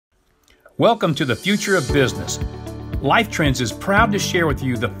Welcome to the future of business. LifeTRNDS is proud to share with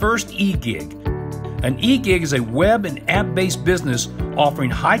you the first e-gig. An e-gig is a web and app-based business offering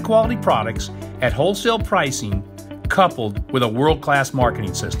high-quality products at wholesale pricing coupled with a world-class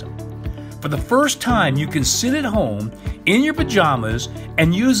marketing system. For the first time, you can sit at home in your pajamas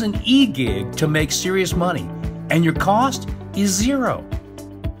and use an e-gig to make serious money, and your cost is zero.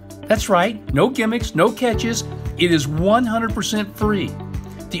 That's right, no gimmicks, no catches. It is 100% free.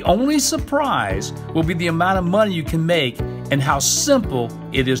 The only surprise will be the amount of money you can make and how simple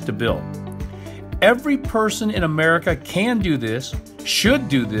it is to build. Every person in America can do this, should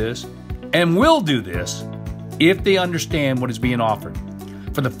do this, and will do this if they understand what is being offered.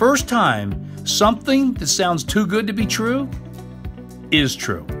 For the first time, something that sounds too good to be true is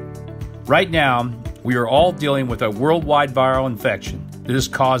true. Right now, we are all dealing with a worldwide viral infection that is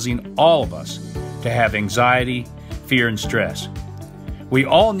causing all of us to have anxiety, fear, and stress. We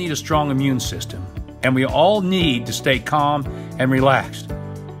all need a strong immune system, and we all need to stay calm and relaxed.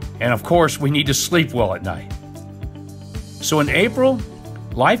 And of course, we need to sleep well at night. So in April,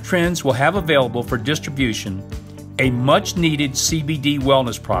 LifeTRNDS will have available for distribution a much-needed CBD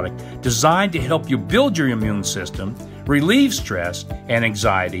wellness product designed to help you build your immune system, relieve stress and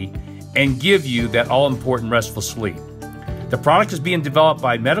anxiety, and give you that all-important restful sleep. The product is being developed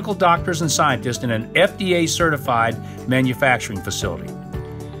by medical doctors and scientists in an FDA-certified manufacturing facility.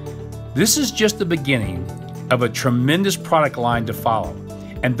 This is just the beginning of a tremendous product line to follow.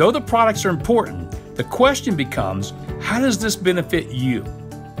 And though the products are important, the question becomes, how does this benefit you?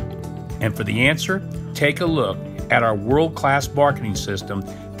 And for the answer, take a look at our world-class marketing system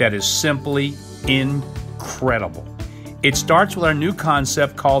that is simply incredible. It starts with our new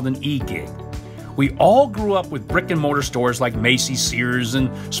concept called an e-gig. We all grew up with brick and mortar stores like Macy's, Sears, and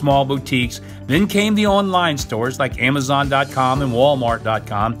small boutiques. Then came the online stores like Amazon.com and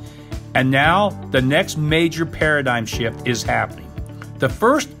Walmart.com. And now the next major paradigm shift is happening. The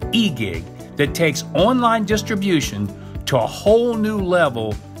first e-gig that takes online distribution to a whole new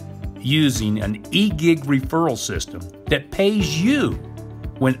level using an e-gig referral system that pays you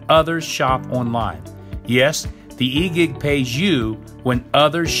when others shop online. Yes, the e-gig pays you when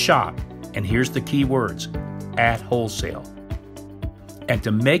others shop. And here's the key words, at wholesale. And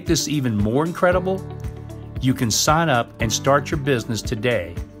to make this even more incredible, you can sign up and start your business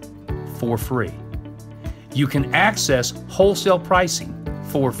today for free. You can access wholesale pricing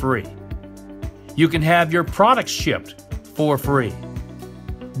for free. You can have your products shipped for free.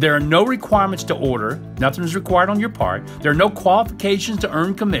 There are no requirements to order. Nothing's required on your part. There are no qualifications to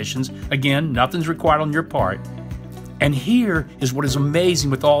earn commissions. Again, nothing's required on your part. And here is what is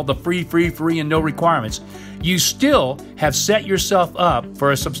amazing with all the free, and no requirements. You still have set yourself up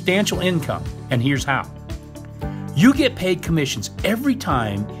for a substantial income. And here's how. You get paid commissions every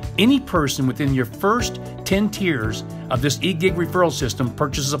time any person within your first 10 tiers of this e-gig referral system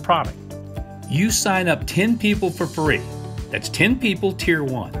purchases a product. You sign up 10 people for free. That's 10 people, tier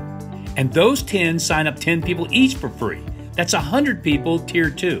 1. And those 10 sign up 10 people each for free. That's 100 people, tier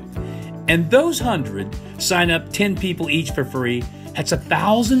 2. And those 100 sign up 10 people each for free. That's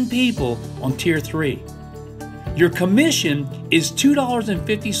 1,000 people on tier 3. Your commission is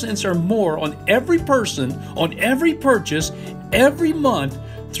 $2.50 or more on every person, on every purchase, every month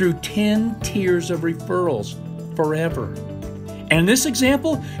through 10 tiers of referrals forever. And in this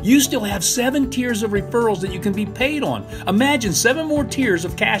example, you still have 7 tiers of referrals that you can be paid on. Imagine 7 more tiers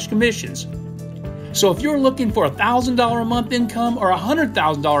of cash commissions. So if you're looking for $1,000 a month income or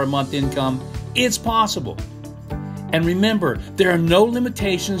 $100,000 a month income, it's possible. And remember, there are no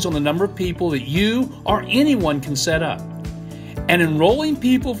limitations on the number of people that you or anyone can set up. And enrolling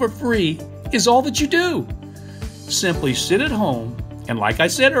people for free is all that you do. Simply sit at home and, like I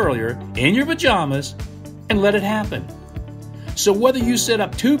said earlier, in your pajamas and let it happen. So whether you set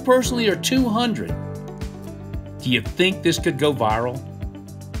up 2 personally or 200, do you think this could go viral?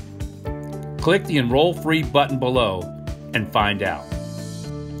 Click the Enroll Free button below and find out.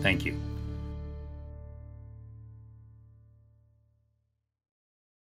 Thank you.